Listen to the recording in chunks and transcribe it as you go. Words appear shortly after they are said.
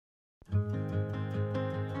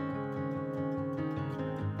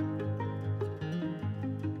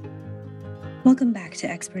Welcome back to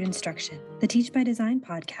Expert Instruction, the Teach by Design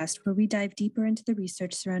podcast, where we dive deeper into the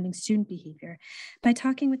research surrounding student behavior by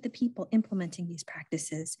talking with the people implementing these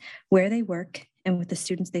practices, where they work, and with the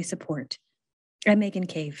students they support. I'm Megan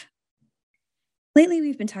Cave. Lately,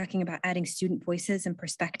 we've been talking about adding student voices and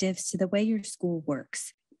perspectives to the way your school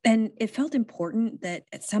works. And it felt important that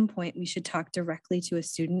at some point we should talk directly to a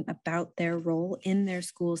student about their role in their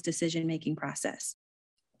school's decision-making process.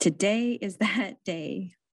 Today is that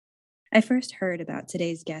day. I first heard about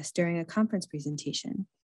today's guest during a conference presentation.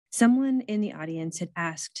 Someone in the audience had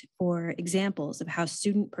asked for examples of how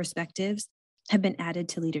student perspectives have been added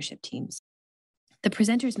to leadership teams. The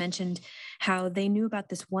presenters mentioned how they knew about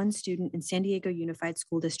this one student in San Diego Unified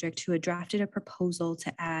School District who had drafted a proposal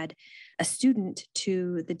to add a student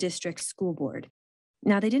to the district's school board.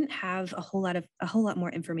 Now, they didn't have a whole lot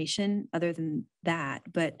more information other than that,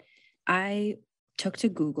 but I took to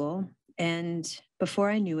Google, and before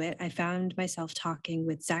I knew it, I found myself talking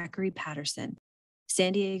with Zachary Patterson,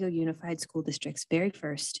 San Diego Unified School District's very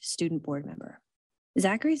first student board member.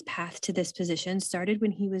 Zachary's path to this position started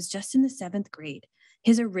when he was just in the 7th grade.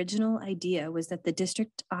 His original idea was that the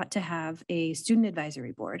district ought to have a student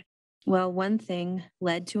advisory board. Well, one thing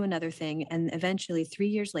led to another thing, and eventually 3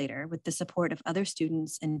 years later, with the support of other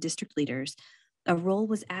students and district leaders, a role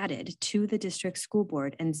was added to the district school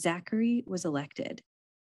board, and Zachary was elected.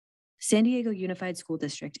 San Diego Unified School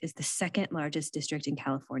District is the second largest district in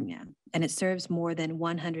California, and it serves more than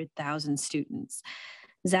 100,000 students.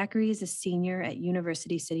 Zachary is a senior at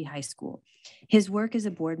University City High School. His work as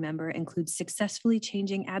a board member includes successfully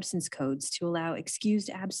changing absence codes to allow excused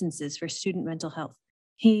absences for student mental health.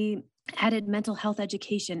 He added mental health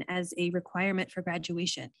education as a requirement for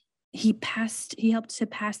graduation. He helped to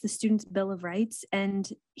pass the Students' Bill of Rights,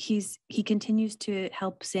 and he continues to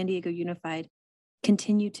help San Diego Unified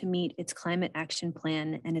continue to meet its climate action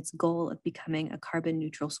plan and its goal of becoming a carbon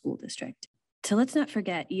neutral school district. So let's not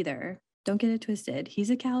forget either, don't get it twisted,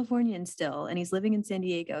 he's a Californian still, and he's living in San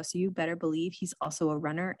Diego, so you better believe he's also a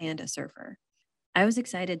runner and a surfer. I was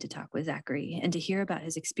excited to talk with Zachary and to hear about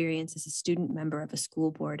his experience as a student member of a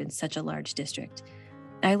school board in such a large district.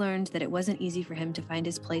 I learned that it wasn't easy for him to find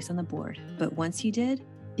his place on the board, but once he did,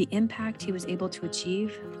 the impact he was able to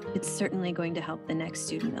achieve, it's certainly going to help the next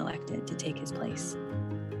student elected to take his place.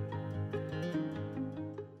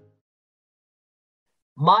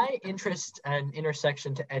 My interest and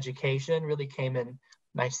intersection to education really came in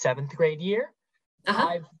my 7th grade year.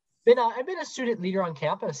 I've been a student leader on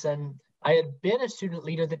campus, and I had been a student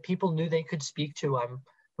leader that people knew they could speak to. I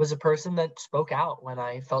was a person that spoke out when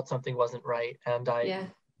I felt something wasn't right, and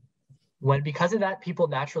because of that, people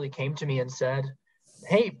naturally came to me and said,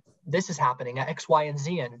 hey, this is happening at X, Y, and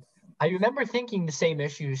Z. And I remember thinking the same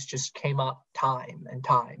issues just came up time and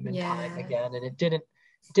time again. And it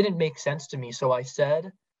didn't make sense to me. So I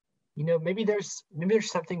said, maybe there's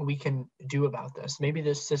something we can do about this. Maybe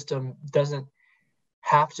this system doesn't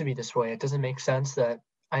have to be this way. It doesn't make sense that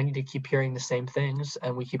I need to keep hearing the same things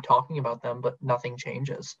and we keep talking about them, but nothing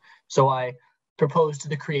changes. So I proposed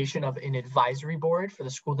the creation of an advisory board for the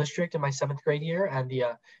school district in my 7th grade year and the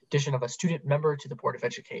addition of a student member to the Board of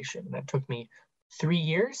Education. That took me 3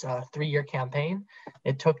 years, a 3-year campaign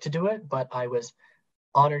it took to do it, but I was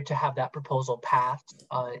honored to have that proposal passed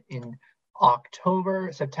in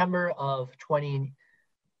September of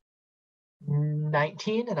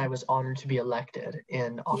 2019, and I was honored to be elected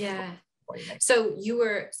in October 2019. So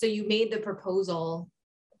you made the proposal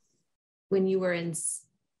when you were in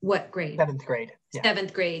what grade? 7th grade. Yeah.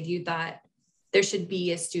 7th grade, you thought there should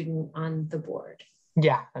be a student on the board.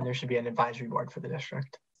 Yeah, and there should be an advisory board for the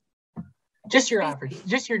district. Just your average,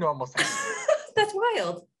 just your normal size. That's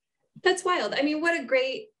wild. That's wild. I mean, what a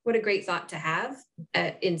great thought to have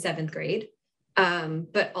in 7th grade.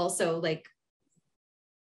 But also, like,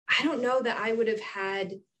 I don't know that I would have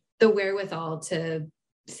had the wherewithal to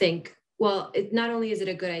think, well, not only is it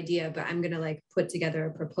a good idea, but I'm going to put together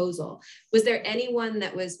a proposal. Was there any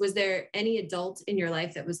adult in your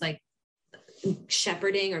life that was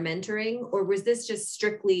shepherding or mentoring, or was this just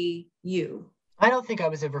strictly you? I don't think I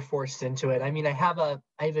was ever forced into it. I mean, I have a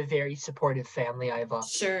very supportive family. I have a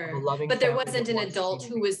loving but there family wasn't an adult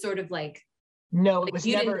who was sort of no, it was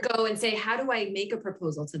you never. Didn't go and say, how do I make a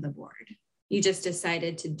proposal to the board? You just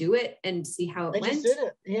decided to do it and see how it went. I just did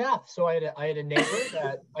it. Yeah. So I had a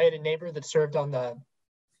neighbor that served on the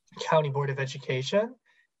county board of education.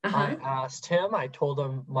 I asked him. I told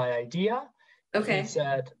him my idea. Okay. He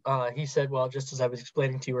said, well, just as I was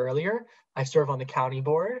explaining to you earlier, I serve on the county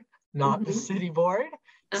board, not the city board.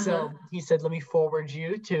 So he said, let me forward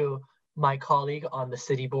you to my colleague on the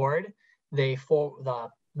city board. When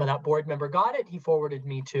that board member got it, he forwarded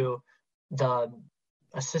me to the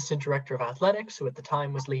assistant director of athletics, who at the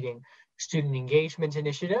time was leading student engagement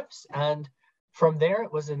initiatives. And from there,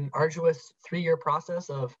 it was an arduous 3-year process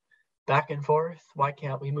of back and forth. Why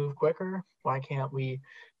can't we move quicker? Why can't we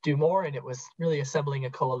do more? And it was really assembling a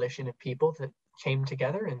coalition of people that came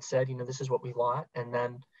together and said, this is what we want. And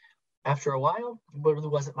then after a while, it really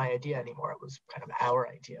wasn't my idea anymore. It was kind of our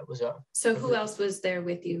idea. It was So who else was there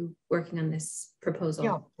with you working on this proposal?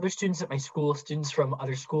 Yeah, other students at my school, students from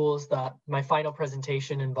other schools. That my final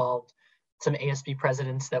presentation involved some ASB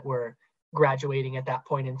presidents that were graduating at that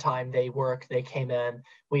point in time. They came in.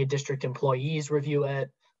 We had district employees review it.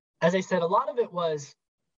 As I said, a lot of it was,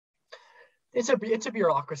 it's a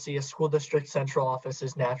bureaucracy. A school district central office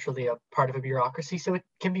is naturally a part of a bureaucracy. So it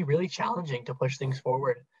can be really challenging to push things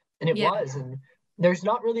forward. And it was, and there's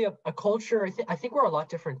not really a culture. I think we're a lot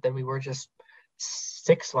different than we were just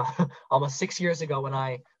almost 6 years ago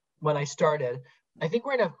when I started. I think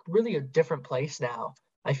we're in a different place now.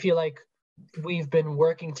 I feel like we've been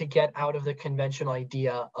working to get out of the conventional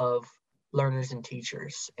idea of learners and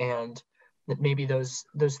teachers, and that maybe those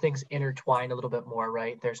things intertwine a little bit more,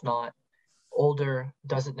 right? There's not, older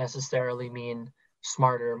doesn't necessarily mean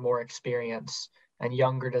smarter, more experience, and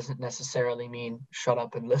younger doesn't necessarily mean shut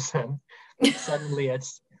up and listen. Suddenly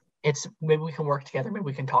it's maybe we can work together, maybe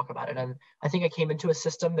we can talk about it. And I think I came into a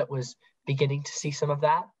system that was beginning to see some of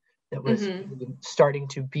that was starting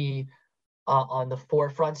to be on the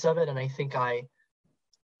forefronts of it. And I think I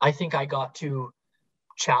got to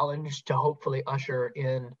challenge to hopefully usher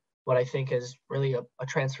in what I think is really a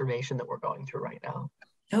transformation that we're going through right now.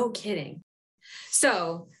 No kidding.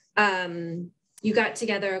 So you got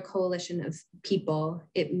together a coalition of people.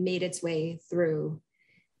 It made its way through,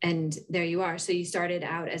 and there you are. So you started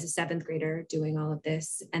out as a 7th grader doing all of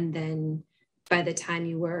this. And then by the time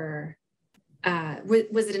you were,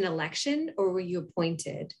 was it an election or were you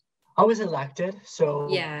appointed? I was elected. So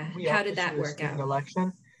yeah. How did that work out? An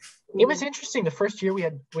election. It was interesting. The first year we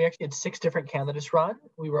actually had 6 different candidates run.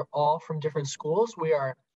 We were all from different schools. We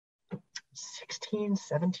are 16,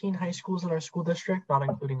 17 high schools in our school district, not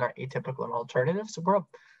including our atypical and alternative. So we're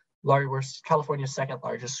California's 2nd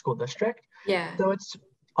largest school district. Yeah. So it's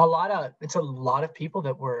a lot of people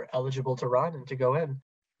that were eligible to run and to go in.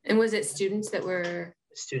 And was it students that were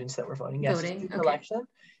voting? Yes, student election.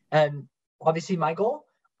 And obviously my goal,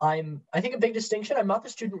 I think a big distinction, I'm not the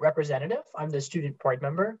student representative, I'm the student board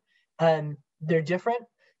member. And they're different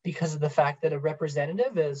because of the fact that a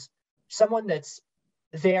representative is someone that's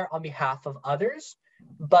there on behalf of others,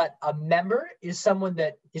 but a member is someone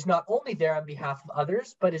that is not only there on behalf of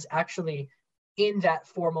others, but is actually in that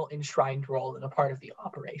formal enshrined role and a part of the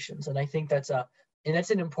operations. And I think that's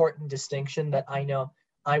an important distinction that I know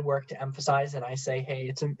I work to emphasize. And I say,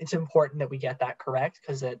 hey, it's important that we get that correct,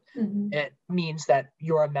 because it means that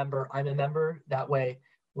you're a member, I'm a member. That way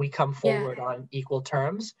we come forward on equal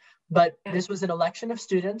terms. But this was an election of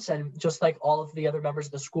students, and just like all of the other members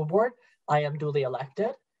of the school board, I am duly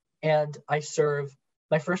elected, and I serve.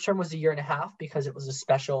 My first term was 1.5 years because it was a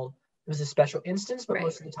special instance, but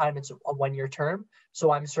most of the time it's a 1-year term.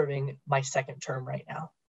 So I'm serving my 2nd term right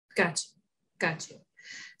now. Got you.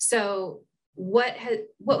 So what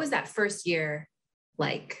was that first year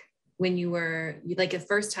like when you were like the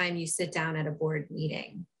first time you sit down at a board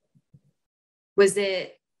meeting? What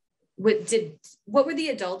were the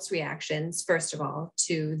adults' reactions, first of all,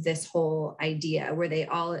 to this whole idea? Were they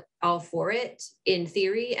all for it in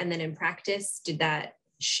theory, and then in practice, did that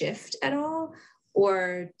shift at all?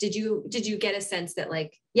 Or did you get a sense that,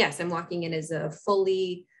 like, yes, I'm walking in as a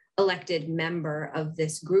fully elected member of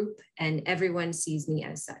this group and everyone sees me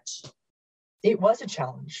as such? It was a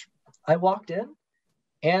challenge. I walked in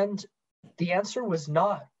and the answer was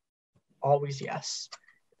not always yes.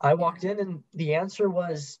 I walked in and the answer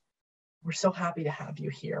was, we're so happy to have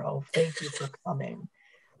you here. Oh, thank you for coming.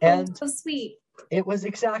 And so sweet. It was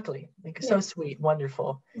exactly so sweet,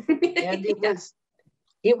 wonderful. And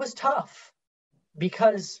it was tough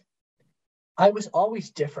because I was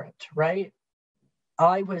always different, right?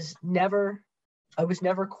 I was never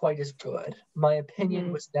quite as good. My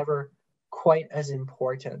opinion was never quite as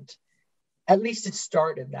important. At least it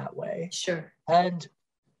started that way. Sure. And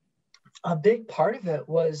a big part of it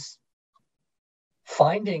was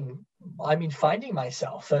finding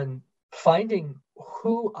myself and finding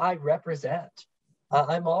who I represent.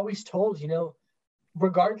 I'm always told,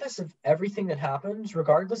 regardless of everything that happens,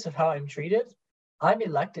 regardless of how I'm treated, I'm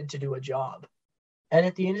elected to do a job. And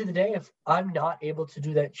at the end of the day, if I'm not able to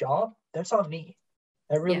do that job, that's on me.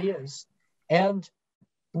 That really is. And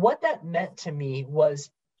what that meant to me was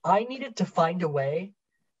I needed to find a way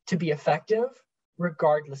to be effective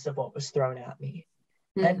regardless of what was thrown at me.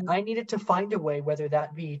 And I needed to find a way, whether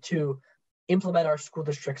that be to implement our school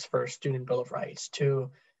district's first student bill of rights,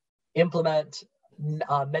 to implement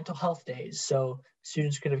mental health days so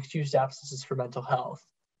students could have excused absences for mental health,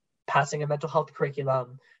 passing a mental health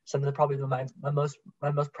curriculum, some of the probably my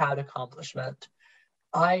most proud accomplishment.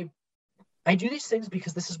 I do these things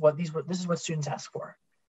because this is what students ask for,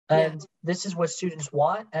 and this is what students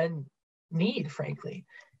want and need, frankly.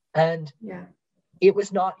 And it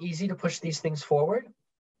was not easy to push these things forward.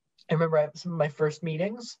 I remember at some of my first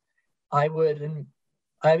meetings,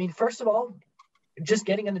 first of all, just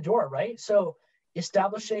getting in the door, right? So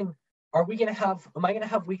establishing, am I going to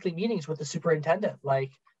have weekly meetings with the superintendent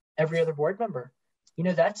like every other board member?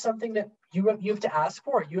 That's something that you have to ask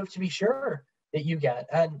for. You have to be sure that you get.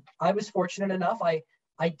 And I was fortunate enough.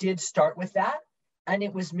 I did start with that. And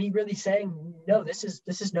it was me really saying, no, this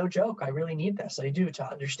is no joke. I really need this. I do, to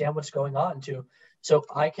understand what's going on, so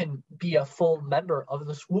I can be a full member of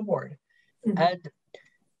the school board. And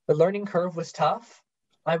the learning curve was tough.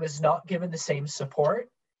 I was not given the same support.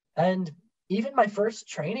 And even my first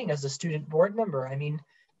training as a student board member,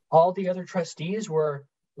 all the other trustees were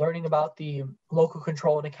learning about the local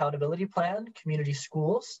control and accountability plan, community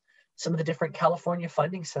schools, some of the different California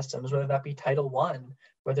funding systems, whether that be Title I,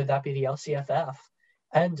 whether that be the LCFF.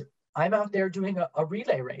 And I'm out there doing a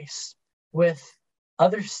relay race with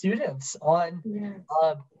other students on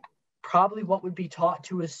probably what would be taught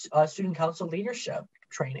to a student council leadership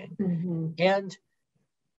training. And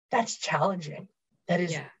that's challenging. That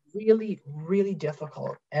is really, really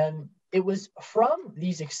difficult. And it was from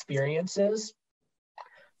these experiences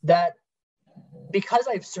that, because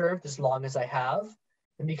I've served as long as I have,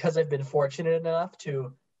 and because I've been fortunate enough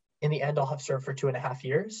to, in the end, I'll have served for 2.5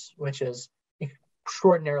 years, which is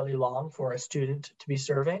extraordinarily long for a student to be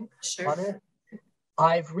serving on it.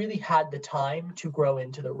 I've really had the time to grow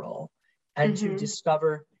into the role and to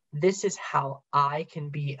discover this is how I can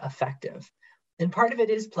be effective. And part of it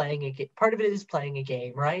is playing a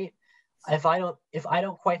game, right? If I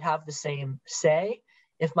don't quite have the same say,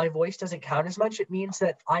 if my voice doesn't count as much, it means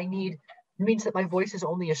that my voice is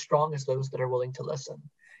only as strong as those that are willing to listen.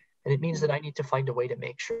 And it means that I need to find a way to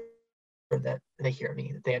make sure that they hear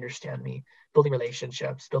me, that they understand me, building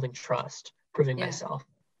relationships, building trust, proving myself.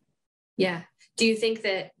 Yeah. Do you think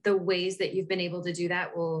that the ways that you've been able to do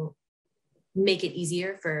that will make it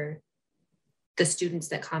easier for the students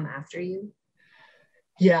that come after you?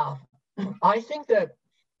 Yeah. I think that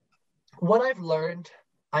what I've learned,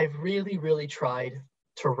 I've really, really tried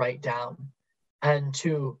to write down and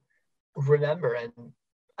to remember. And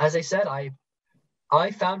as I said,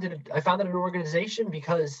 I founded an organization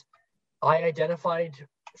because I identified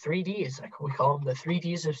 3 Ds, like we call them the 3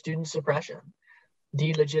 Ds of student suppression: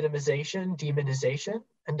 delegitimization, demonization,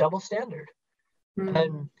 and double standard.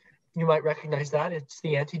 And you might recognize that. It's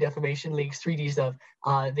the Anti-Defamation League's 3 Ds of,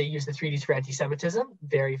 they use the 3 Ds for anti-Semitism.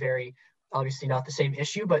 Very, very obviously not the same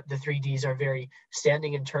issue, but the 3 Ds are very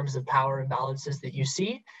standing in terms of power imbalances that you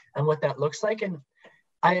see and what that looks like. And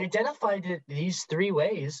I identified that these 3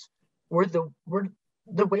 ways were the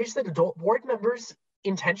ways that adult board members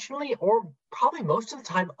intentionally, or probably most of the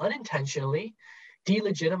time unintentionally,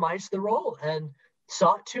 delegitimized the role and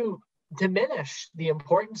sought to diminish the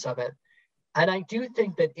importance of it. And I do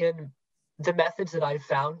think that in the methods that I've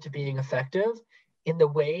found to being effective, in the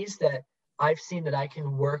ways that I've seen that I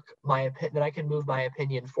can that I can move my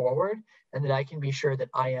opinion forward, and that I can be sure that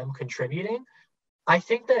I am contributing, I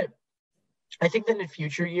think that in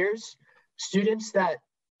future years, students that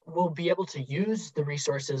will be able to use the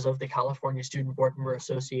resources of the California Student Board Member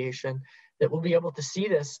Association, that will be able to see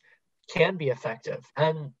this, can be effective.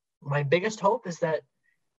 And my biggest hope is that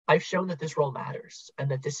I've shown that this role matters, and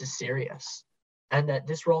that this is serious, and that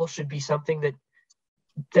this role should be something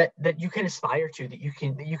that you can aspire to, that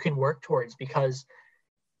you can work towards, because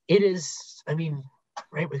it is,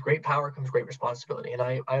 right, with great power comes great responsibility. And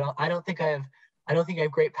I don't think I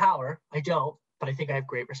have great power. I don't, but I think I have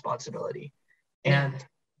great responsibility. And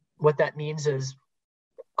what that means is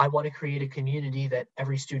I want to create a community that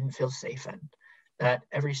every student feels safe in, that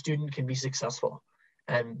every student can be successful.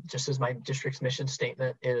 And just as my district's mission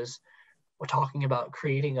statement is, we're talking about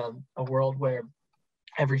creating a world where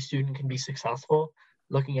every student can be successful,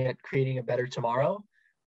 looking at creating a better tomorrow.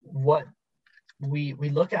 What we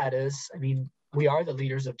look at is, we are the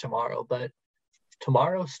leaders of tomorrow, but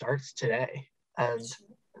tomorrow starts today. And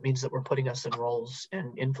it means that we're putting us in roles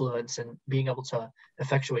and influence and being able to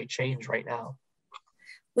effectuate change right now.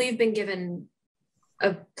 We've been given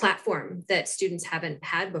a platform that students haven't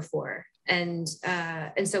had before. And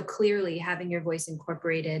so clearly having your voice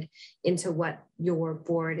incorporated into what your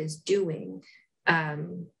board is doing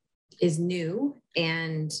new,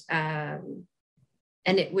 and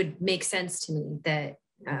it would make sense to me that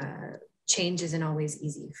change isn't always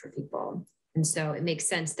easy for people. And so it makes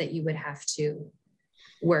sense that you would have to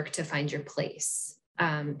work to find your place,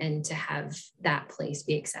 and to have that place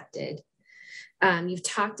be accepted. You've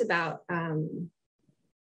talked about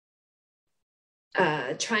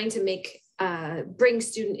trying to bring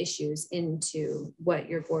student issues into what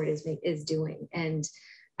your board is doing. And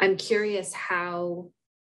I'm curious how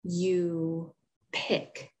you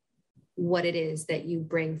pick what it is that you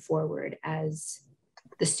bring forward as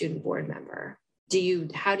the student board member.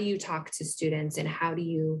 How do you talk to students, and how do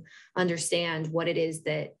you understand what it is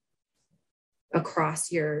that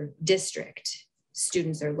across your district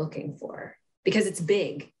students are looking for? Because it's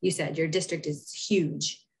big. You said your district is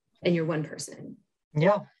huge and you're one person.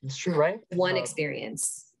 Yeah, it's true, right? One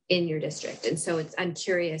experience in your district. And so I'm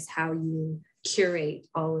curious how you curate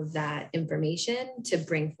all of that information to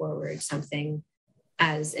bring forward something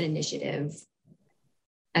as an initiative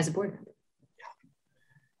as a board member.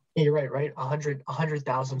 Yeah, you're right?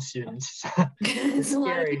 100,000 students. It's a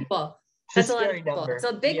lot of people. That's a lot of people. Number. It's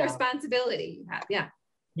a big responsibility you have. Yeah.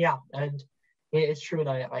 Yeah. And it's true. And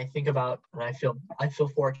I think about, and I feel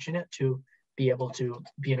fortunate to be able to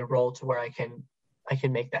be in a role to where I can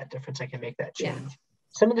make that difference. I can make that change. Yeah.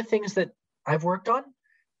 Some of the things that I've worked on,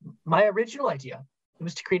 my original idea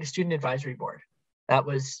was to create a student advisory board. That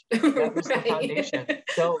was right. The foundation.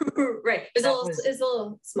 So right. It's a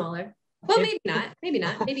little smaller. Well, maybe not.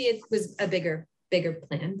 Maybe it was a bigger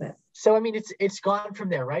plan, but. So, I mean, it's gone from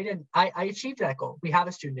there, right? And I achieved that goal. We have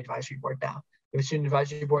a student advisory board now. We have a student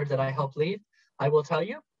advisory board that I help lead. I will tell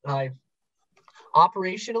you,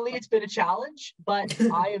 operationally, it's been a challenge, but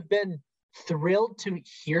I have been thrilled to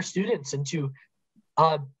hear students and to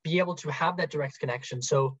be able to have that direct connection.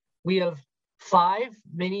 So we have 5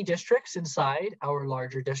 mini districts inside our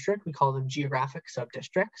larger district. We call them geographic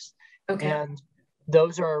sub-districts. Okay. And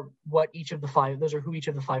those are who each of the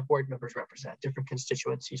 5 board members represent, different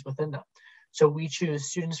constituencies within them. So we choose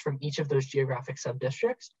students from each of those geographic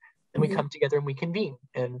sub-districts, and we come together and we convene,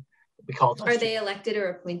 and we call them. Are they elected or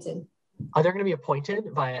appointed? They're going to be appointed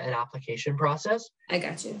via an application process. I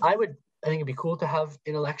got you. I think it'd be cool to have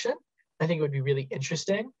an election. I think it would be really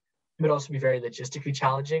interesting. It would also be very logistically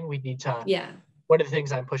challenging. We'd need to. Yeah. One of the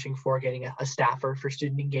things I'm pushing for, getting a staffer for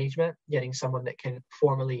student engagement, getting someone that can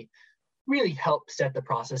formally really help set the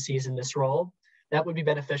processes in this role. That would be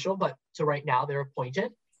beneficial. But so right now they're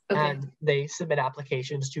appointed, and they submit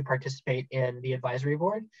applications to participate in the advisory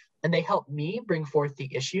board, and they help me bring forth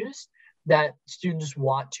the issues that students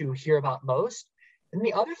want to hear about most. And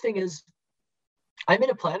the other thing is, I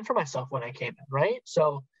made a plan for myself when I came in, right?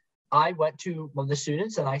 So I went to one of the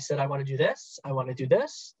students and I said, I want to do this, I want to do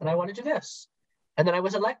this, and I want to do this. And then I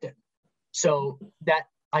was elected. So that,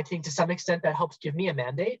 I think to some extent, that helps give me a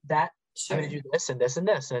mandate that I'm going to do this and this and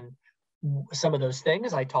this. And some of those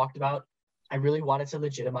things I talked about, I really wanted to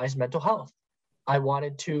legitimize mental health. I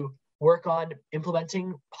wanted to work on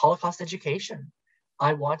implementing Holocaust education.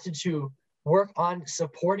 I wanted to work on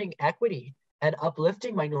supporting equity and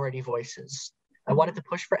uplifting minority voices. I wanted to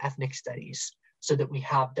push for ethnic studies so that we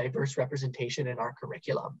have diverse representation in our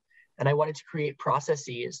curriculum. And I wanted to create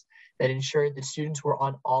processes that ensured that students were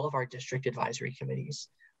on all of our district advisory committees.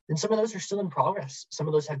 And some of those are still in progress. Some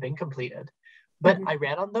of those have been completed. But I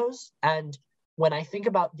ran on those. And when I think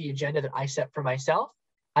about the agenda that I set for myself,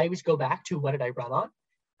 I always go back to what did I run on?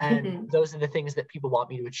 And those are the things that people want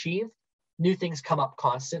me to achieve. New things come up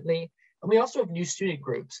constantly. And we also have new student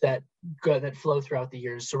groups that flow throughout the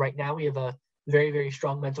years. So right now we have a very, very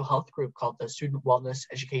strong mental health group called the Student Wellness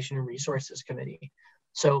Education and Resources Committee.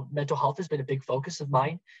 So mental health has been a big focus of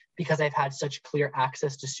mine because I've had such clear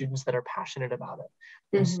access to students that are passionate about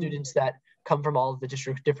it, and students that come from all of the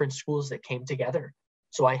different schools that came together.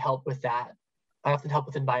 So I help with that. I often help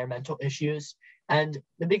with environmental issues. And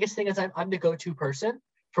the biggest thing is I'm the go-to person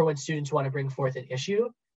for when students want to bring forth an issue.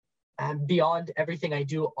 And beyond everything I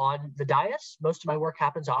do on the dais, most of my work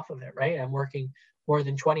happens off of it, right? I'm working more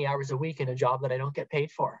than 20 hours a week in a job that I don't get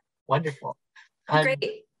paid for. Wonderful.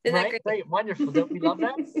 Great. Isn't that great? Great, wonderful. Don't we love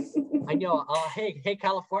that? I know. Hey,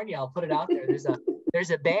 California, I'll put it out there. There's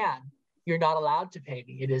a ban. You're not allowed to pay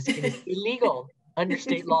me. It is illegal under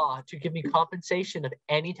state law to give me compensation of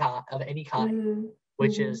any kind,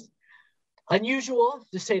 which is unusual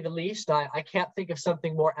to say the least. I can't think of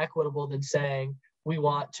something more equitable than saying we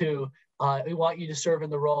want you to serve in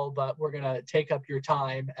the role, but we're going to take up your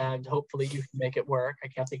time and hopefully you can make it work. I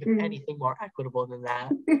can't think of anything more equitable than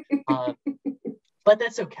that. but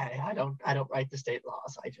that's okay. I don't write the state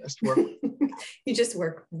laws. I just work. You just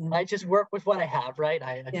work with them. I just work with what I have, right?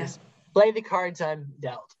 I just play the cards I'm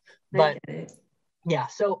dealt. But yeah,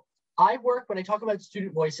 so when I talk about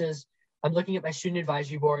student voices, I'm looking at my student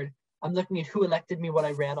advisory board. I'm looking at who elected me, what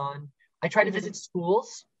I ran on. I try to visit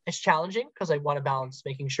schools. It's challenging because I want to balance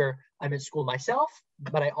making sure I'm at school myself,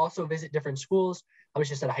 but I also visit different schools. I was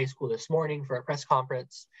just at a high school this morning for a press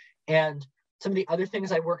conference. And some of the other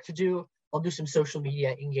things I work to do, I'll do some social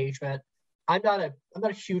media engagement. I'm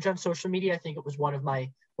not huge on social media. I think it was one of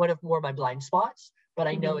more of my blind spots, but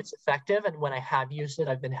I know it's effective. And when I have used it,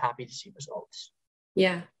 I've been happy to see results.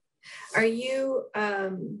 Yeah. Are you,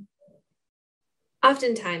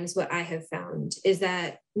 oftentimes what I have found is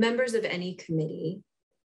that members of any committee,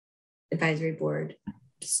 advisory board,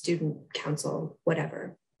 student council,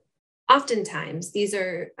 whatever, oftentimes these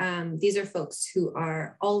are folks who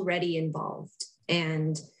are already involved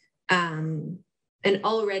and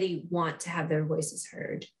already want to have their voices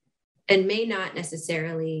heard, and may not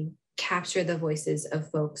necessarily capture the voices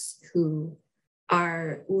of folks who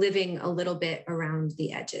are living a little bit around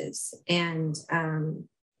the edges and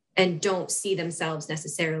don't see themselves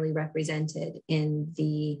necessarily represented in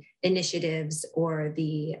the initiatives or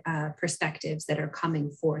the perspectives that are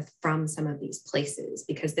coming forth from some of these places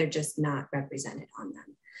because they're just not represented on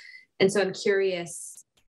them. And so I'm curious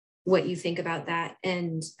what you think about that,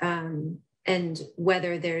 and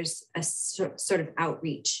whether there's a sort of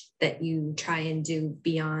outreach that you try and do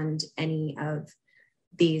beyond any of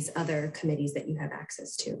these other committees that you have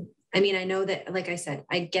access to. I mean, I know that, like I said,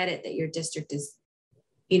 I get it that your district is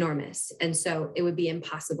enormous. And so it would be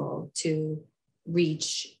impossible to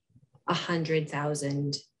reach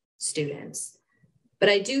 100,000 students. But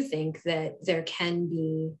I do think that there can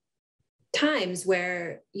be times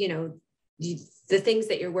where, you know, the things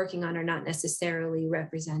that you're working on are not necessarily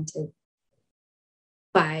represented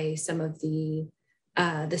by some of the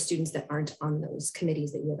students that aren't on those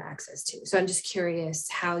committees that you have access to. So I'm just curious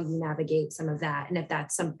how you navigate some of that, and if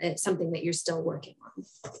that's something that you're still working on.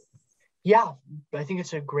 Yeah, I think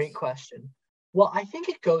it's a great question. Well, I think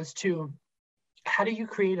it goes to, how do you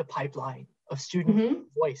create a pipeline of student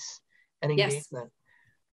voice and engagement?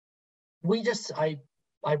 Yes.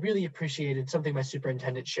 I really appreciated something my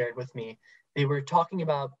superintendent shared with me. They were talking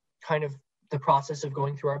about kind of the process of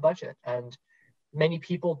going through our budget, and many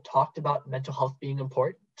people talked about mental health being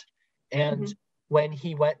important. And when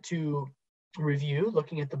he went to review,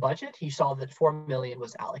 looking at the budget, he saw that $4 million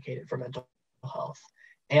was allocated for mental health.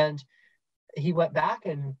 And he went back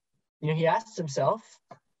and, he asked himself,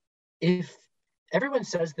 if everyone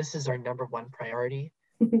says this is our number one priority,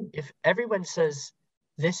 if everyone says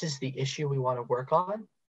this is the issue we want to work on,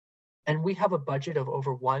 and we have a budget of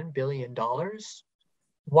over $1 billion,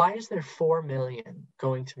 why is there $4 million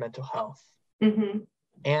going to mental health?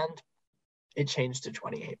 And it changed to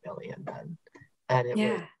 28 million then, and it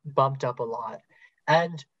was bumped up a lot.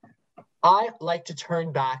 And I like to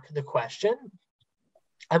turn back the question.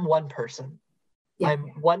 I'm one person.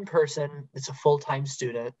 I'm one person that's a full-time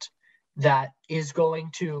student that is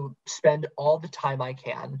going to spend all the time I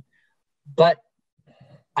can, but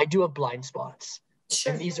I do have blind spots.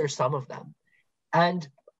 Sure. And these are some of them. And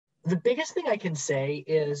the biggest thing I can say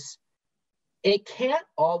is it can't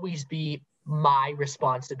always be my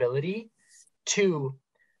responsibility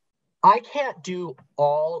I can't do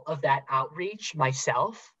all of that outreach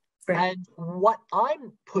myself. Right. And what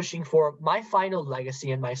I'm pushing for, my final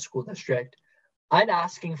legacy in my school district, I'm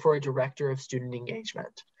asking for a director of student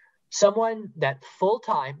engagement, someone that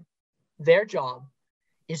full-time, their job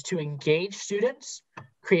is to engage students,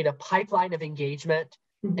 create a pipeline of engagement,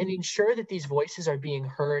 and ensure that these voices are being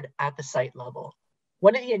heard at the site level.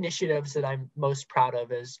 One of the initiatives that I'm most proud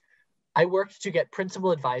of is I worked to get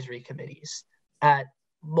principal advisory committees I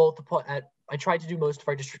tried to do most of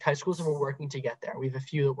our district high schools, and we're working to get there. We have a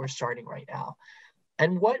few that we're starting right now.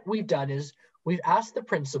 And what we've done is we've asked the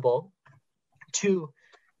principal to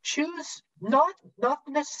choose not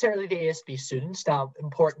necessarily the ASB students, now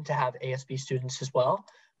important to have ASB students as well,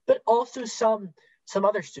 but also some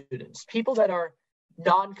other students, people that are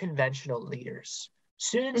non-conventional leaders,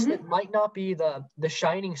 students that might not be the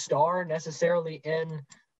shining star necessarily in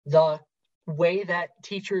the way that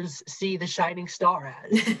teachers see the shining star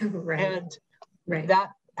as. Right. And that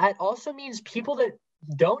also means people that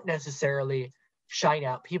don't necessarily shine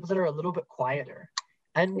out, people that are a little bit quieter.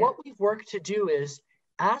 And what we've worked to do is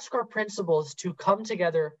ask our principals to come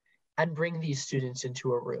together and bring these students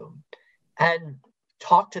into a room and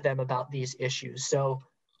talk to them about these issues. So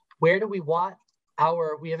where do we want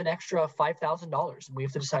we have an extra $5,000 and we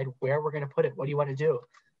have to decide where we're going to put it. What do you want to do?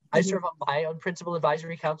 I serve on my own principal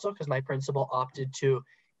advisory council because my principal opted to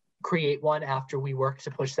create one after we worked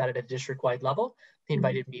to push that at a district-wide level. He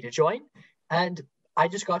invited me to join. And I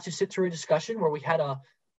just got to sit through a discussion where we had a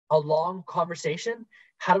long conversation.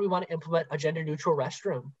 How do we want to implement a gender-neutral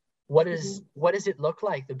restroom? What does it look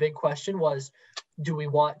like? The big question was, do we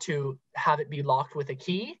want to have it be locked with a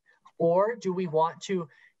key, or do we want to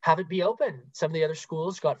have it be open? Some of the other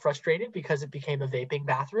schools got frustrated because it became a vaping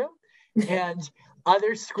bathroom. And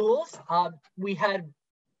other schools, we had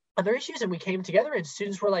other issues, and we came together and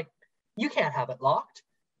students were like, you can't have it locked.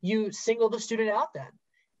 You single the student out then.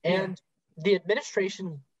 And the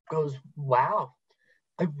administration goes, wow,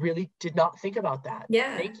 I really did not think about that.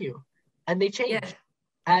 Yeah. Thank you. And they changed.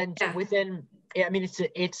 And within, I mean,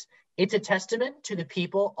 it's a testament to the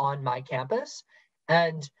people on my campus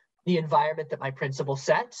and the environment that my principal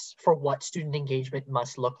sets for what student engagement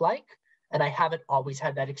must look like. And I haven't always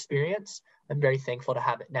had that experience. I'm very thankful to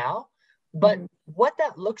have it now. But what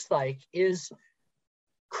that looks like is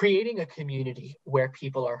creating a community where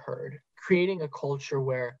people are heard, creating a culture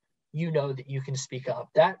where you know that you can speak up.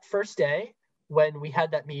 That first day when we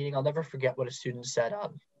had that meeting, I'll never forget what a student said.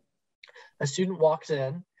 A student walks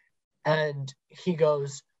in and he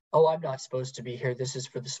goes, oh, I'm not supposed to be here. This is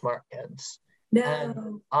for the smart kids. No.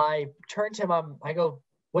 And I turned to him, I go,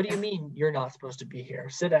 what do you mean you're not supposed to be here?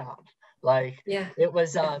 Sit down. Like, it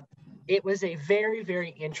was a very, very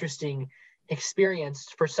interesting experience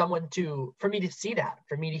for me to see that,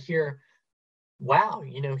 for me to hear, wow,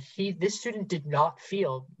 you know, this student did not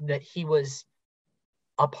feel that he was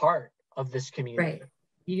a part of this community. Right.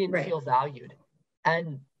 He didn't feel valued.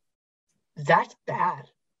 And that's bad.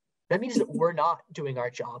 That means that we're not doing our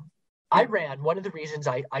job. One of the reasons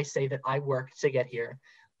I say that I worked to get here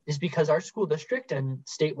is because our school district and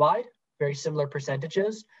statewide, very similar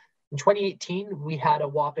percentages. In 2018, we had a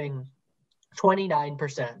whopping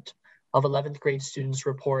 29% of 11th grade students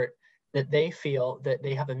report that they feel that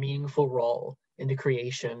they have a meaningful role in the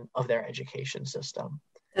creation of their education system.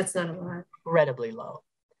 That's not a lot. Incredibly low,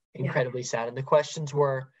 incredibly sad. And the questions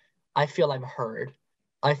were, I feel I'm heard.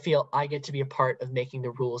 I feel I get to be a part of making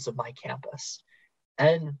the rules of my campus.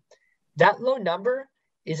 And that low number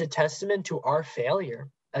is a testament to our failure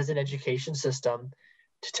as an education system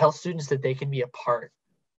to tell students that they can be a part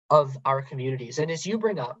of our communities. And as you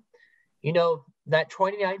bring up, you know, that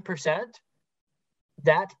 29%,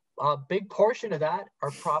 that a big portion of that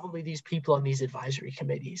are probably these people on these advisory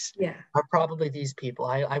committees. Are probably these people.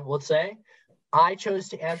 I will say, I chose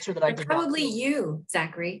to answer that I did probably not. You,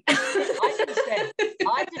 Zachary.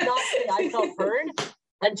 I did not say I felt heard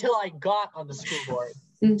until I got on the school board.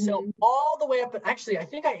 So all the way up, actually, I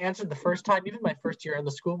think I answered the first time, even my first year on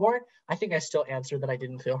the school board, I think I still answered that I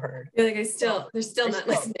didn't feel heard. You're like, they're still not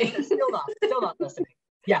listening. Still not listening.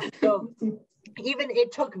 Yeah. So even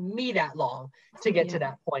it took me that long to get to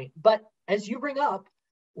that point. But as you bring up,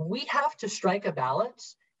 we have to strike a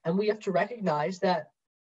balance, and we have to recognize that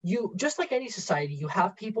you, just like any society, you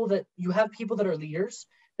have people that are leaders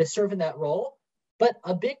that serve in that role. But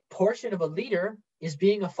a big portion of a leader is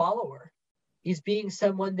being a follower, is being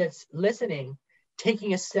someone that's listening,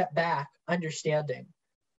 taking a step back, understanding.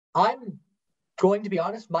 I'm going to be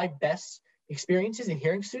honest, my best experiences in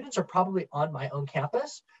hearing students are probably on my own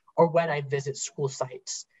campus or when I visit school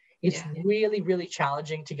sites. It's really, really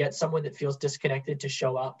challenging to get someone that feels disconnected to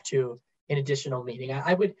show up to an additional meeting.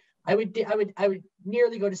 I would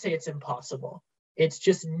nearly go to say it's impossible. It's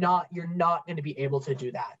just not, you're not going to be able to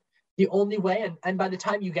do that. The only way, and by the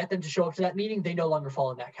time you get them to show up to that meeting, they no longer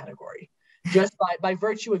fall in that category. Just by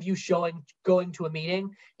virtue of you going to a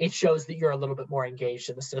meeting, it shows that you're a little bit more engaged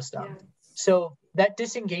in the system. So that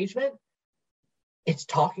disengagement, it's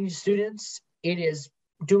talking to students, it is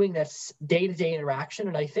doing this day-to-day interaction.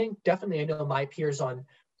 And I think definitely, I know my peers on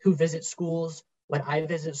who visit schools, when I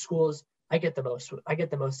visit schools, I get the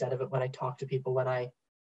most out of it when I talk to people, when I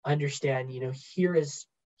understand, you know, here's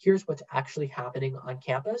what's actually happening on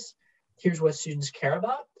campus. Here's what students care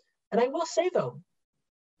about. And I will say though,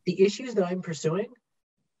 the issues that I'm pursuing,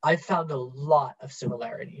 I've found a lot of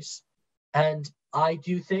similarities. And I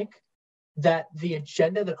do think that the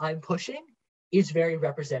agenda that I'm pushing is very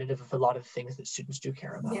representative of a lot of things that students do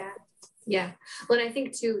care about. Yeah. Well, and I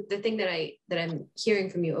think too, the thing that I'm hearing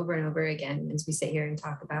from you over and over again, as we sit here and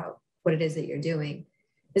talk about what it is that you're doing,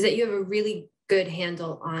 is that you have a really good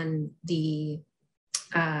handle on the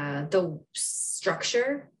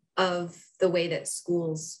structure of the way that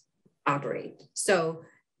schools operate. So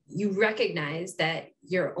you recognize that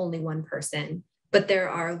you're only one person, but there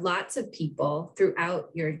are lots of people throughout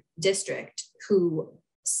your district who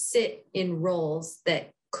sit in roles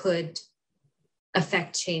that could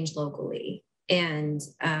affect change locally. And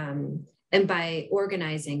by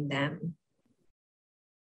organizing them,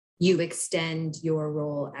 you extend your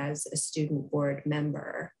role as a student board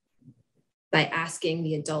member by asking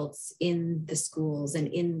the adults in the schools and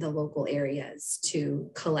in the local areas to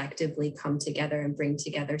collectively come together and bring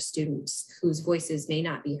together students whose voices may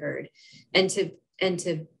not be heard, and to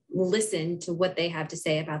listen to what they have to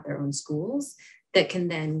say about their own schools that can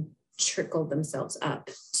then trickle themselves up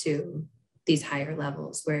to these higher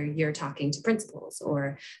levels where you're talking to principals,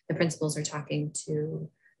 or the principals are talking to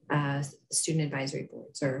student advisory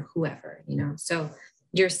boards or whoever, So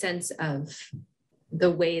your sense of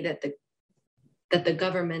the way that the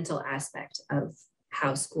governmental aspect of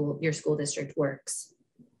how your school district works,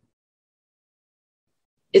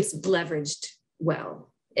 it's leveraged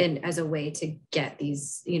well, and as a way to get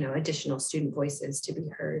these, additional student voices to be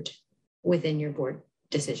heard within your board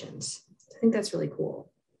decisions. I think that's really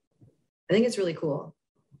cool. I think it's really cool.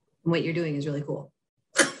 And what you're doing is really cool.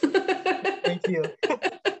 Thank you.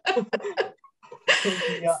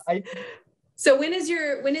 Yeah, So when is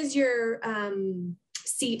your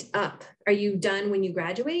seat up? Are you done when you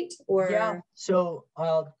graduate, or? Yeah, so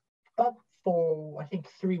about I think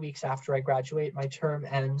 3 weeks after I graduate, my term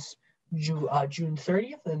ends June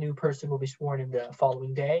 30th. The new person will be sworn in the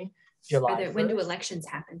following day, July 1st. When do elections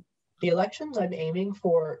happen? The elections, I'm aiming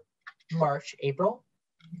for March, April,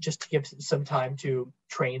 just to give some time to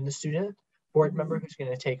train the student board member who's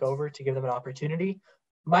going to take over, to give them an opportunity.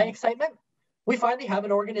 My excitement, we finally have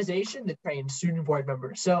an organization that trains student board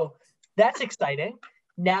members. So that's exciting.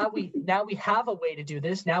 Now we have a way to do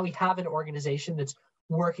this. Now we have an organization that's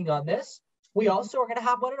working on this. We also are going to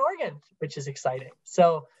have one in Oregon, which is exciting.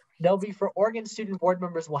 So there'll be, for Oregon student board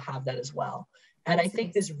members, we'll have that as well. And I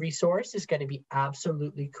think this resource is going to be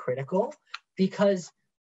absolutely critical, because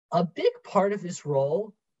a big part of this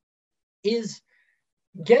role is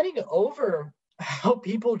getting over how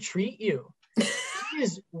people treat you. It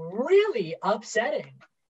is really upsetting.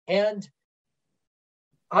 And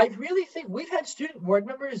I really think we've had student board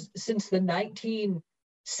members since the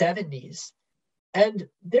 1970s, and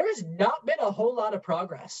there has not been a whole lot of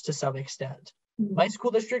progress to some extent. My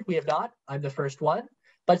school district, we have not. I'm the first one,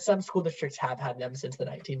 but some school districts have had them since the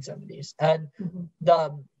 1970s. And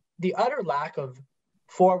the utter lack of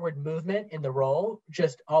forward movement in the role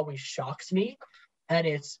just always shocks me. And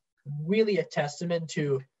it's really a testament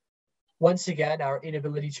to, once again, our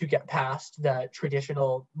inability to get past the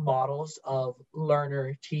traditional models of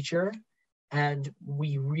learner-teacher. And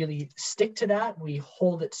we really stick to that. We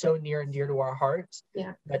hold it so near and dear to our hearts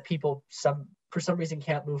that people, for some reason,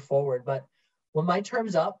 can't move forward. But when my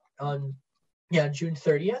term's up on June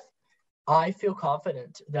 30th, I feel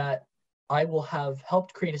confident that I will have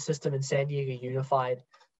helped create a system in San Diego Unified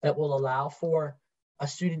that will allow for a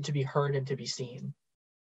student to be heard and to be seen.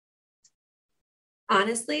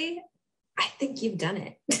 Honestly, I think you've done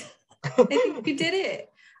it. I think you did it.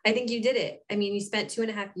 I mean, you spent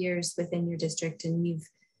 2.5 years within your district, and you've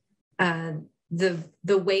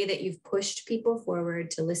the way that you've pushed people forward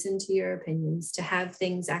to listen to your opinions, to have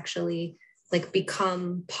things actually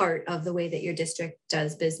become part of the way that your district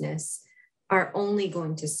does business, are only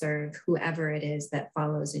going to serve whoever it is that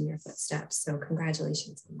follows in your footsteps. So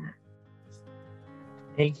congratulations on that.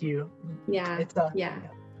 Thank you. Yeah.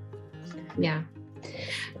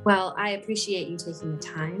 Well, I appreciate you taking the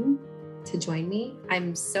time to join me.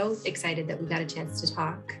 I'm so excited that we got a chance to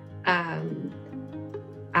talk.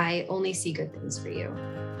 I only see good things for you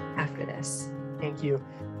after this. Thank you.